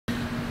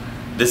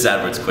This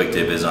AdWords quick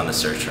tip is on the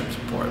search terms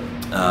report.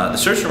 The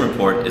search term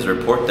report is a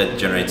report that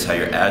generates how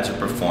your ads are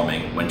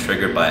performing when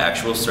triggered by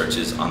actual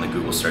searches on the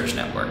Google search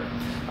network.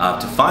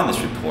 To find this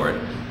report,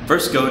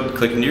 first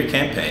click into your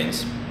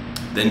campaigns,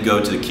 then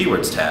go to the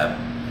keywords tab,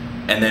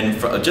 and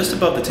then just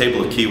above the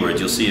table of keywords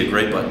you'll see a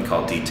gray button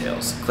called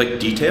details. Click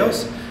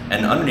details,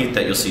 and underneath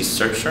that you'll see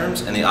search terms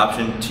and the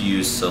option to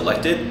use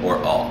selected or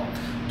all.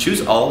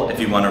 Choose all if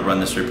you want to run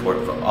this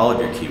report for all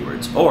of your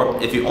keywords,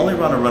 or if you only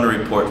want to run a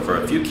report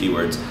for a few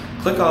keywords,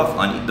 click off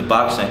on the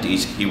box next to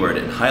each keyword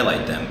and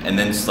highlight them, and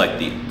then select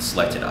the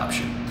selected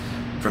option.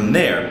 From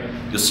there,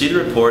 you'll see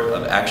the report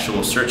of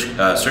actual search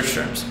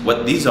terms.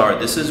 What these are,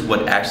 this is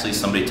what actually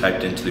somebody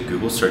typed into the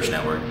Google search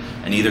network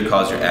and either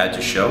caused your ad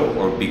to show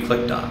or be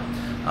clicked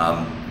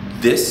on.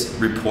 This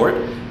report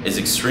is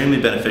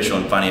extremely beneficial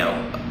in finding out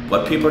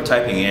what people are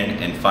typing in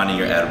and finding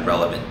your ad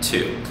relevant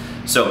too.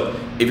 So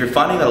if you're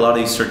finding that a lot of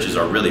these searches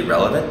are really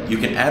relevant, you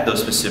can add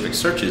those specific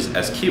searches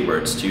as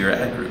keywords to your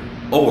ad group.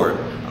 Or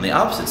on the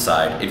opposite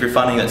side, if you're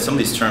finding that some of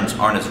these terms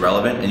aren't as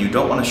relevant and you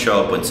don't want to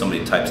show up when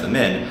somebody types them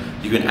in,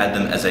 you can add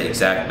them as an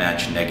exact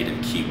match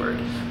negative keyword.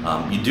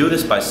 You do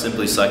this by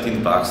simply selecting the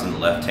box on the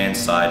left-hand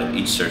side of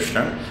each search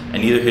term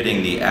and either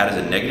hitting the add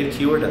as a negative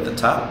keyword at the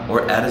top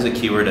or add as a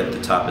keyword at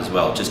the top as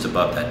well, just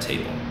above that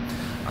table.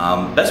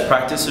 Best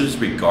practices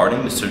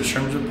regarding the search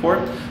terms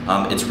report.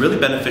 It's really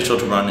beneficial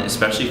to run,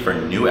 especially for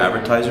new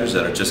advertisers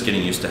that are just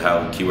getting used to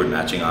how keyword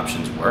matching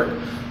options work,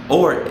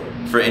 or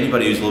for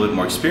anybody who's a little bit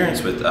more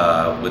experienced with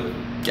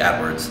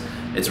AdWords.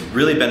 It's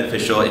really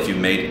beneficial if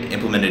you've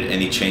implemented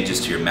any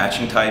changes to your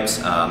matching types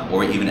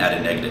or even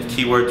added negative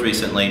keywords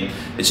recently.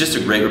 It's just a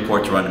great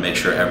report to run to make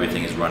sure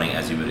everything is running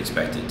as you would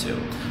expect it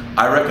to.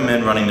 I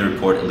recommend running the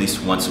report at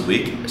least once a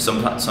week,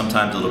 sometimes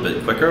a little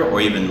bit quicker or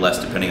even less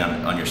depending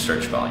on your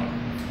search volume.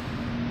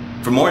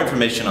 For more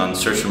information on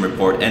Search Term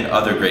Report and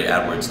other great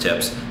AdWords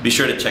tips, be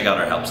sure to check out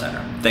our Help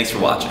Center. Thanks for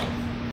watching.